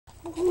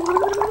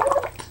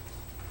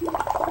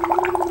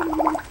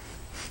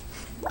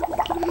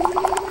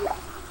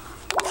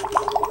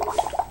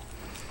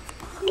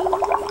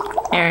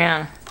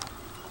Ariana.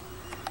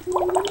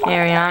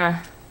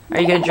 Ariana, are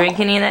you gonna drink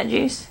any of that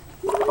juice?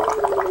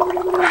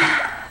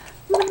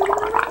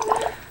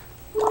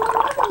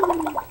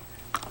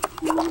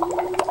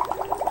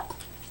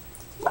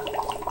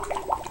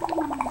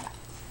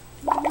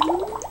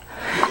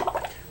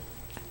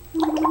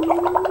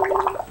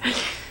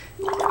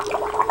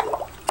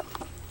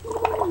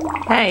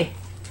 Hey,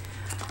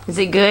 is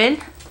it good?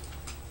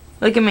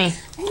 Look at me.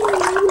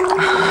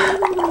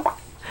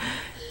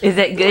 Is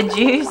that good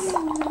juice?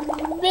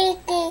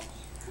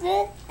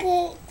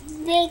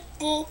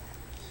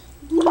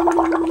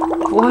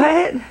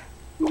 What?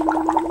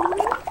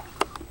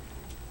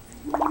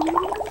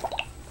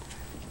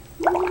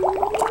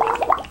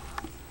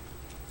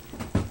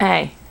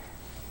 Hey.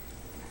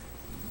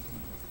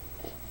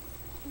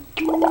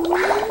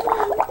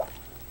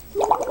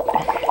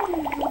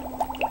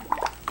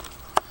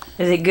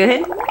 Is it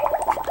good?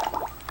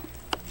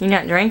 You're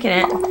not drinking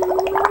it.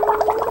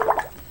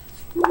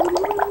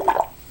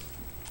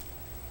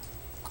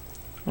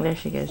 Well, there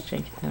she goes,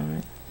 drinking some of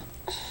it.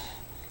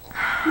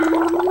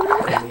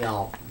 Maybe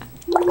all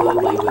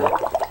bubbly with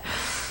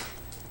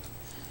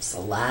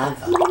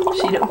saliva.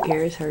 She don't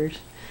care, it's hers.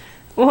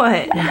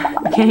 What?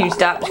 Can you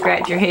stop and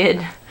scratch your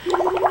head?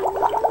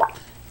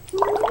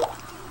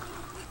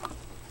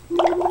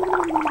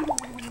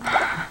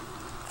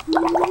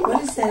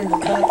 What is that in the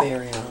cup,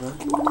 Ariana?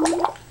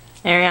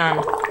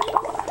 Ariana.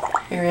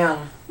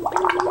 Ariana.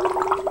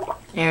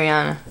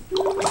 Ariana.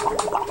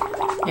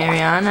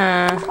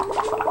 Ariana.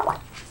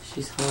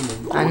 She's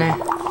humming. I know.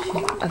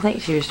 I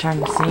think she was trying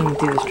to sing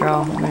through the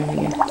straw. There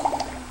you go.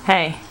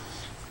 Hey.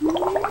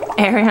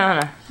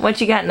 Ariana, what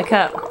you got in the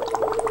cup?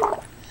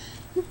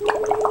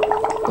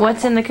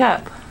 What's in the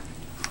cup?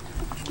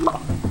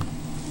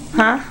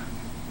 Huh?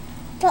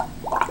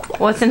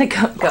 What's in the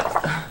cup?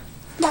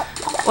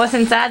 What's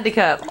inside the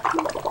cup?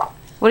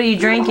 What are you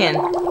drinking?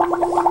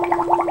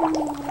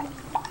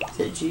 Is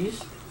it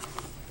juice?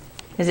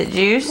 Is it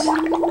juice?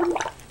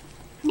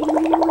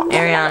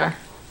 Ariana.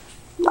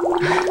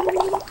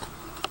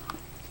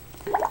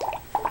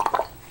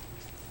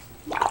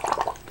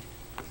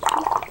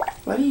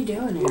 What are you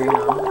doing,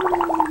 Ariana?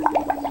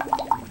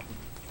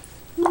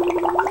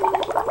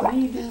 What are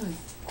you doing? You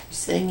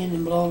singing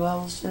and blowing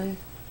bubbles too?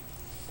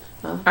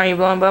 Huh? Are you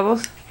blowing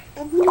bubbles?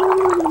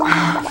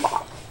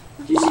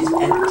 She's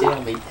had to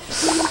tell me.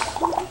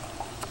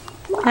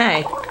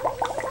 Hey.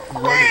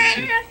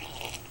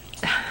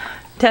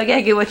 Tell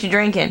Gaggy what you're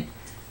drinking.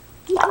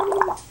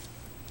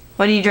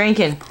 What are you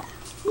drinking?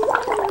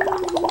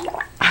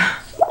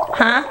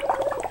 Huh?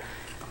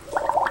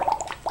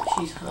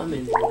 She's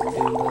humming and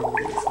doing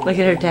bubbles. Look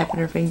at her tapping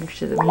her fingers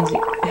to the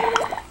music.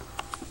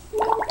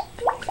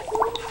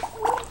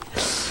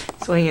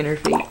 Swinging her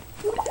feet.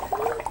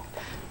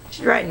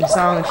 She's writing a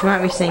song. She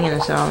might be singing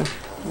a song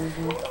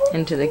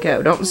into the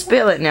cup. Don't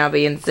spill it now,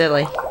 being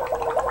silly.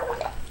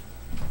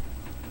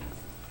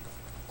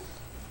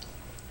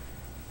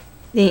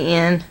 The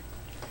end.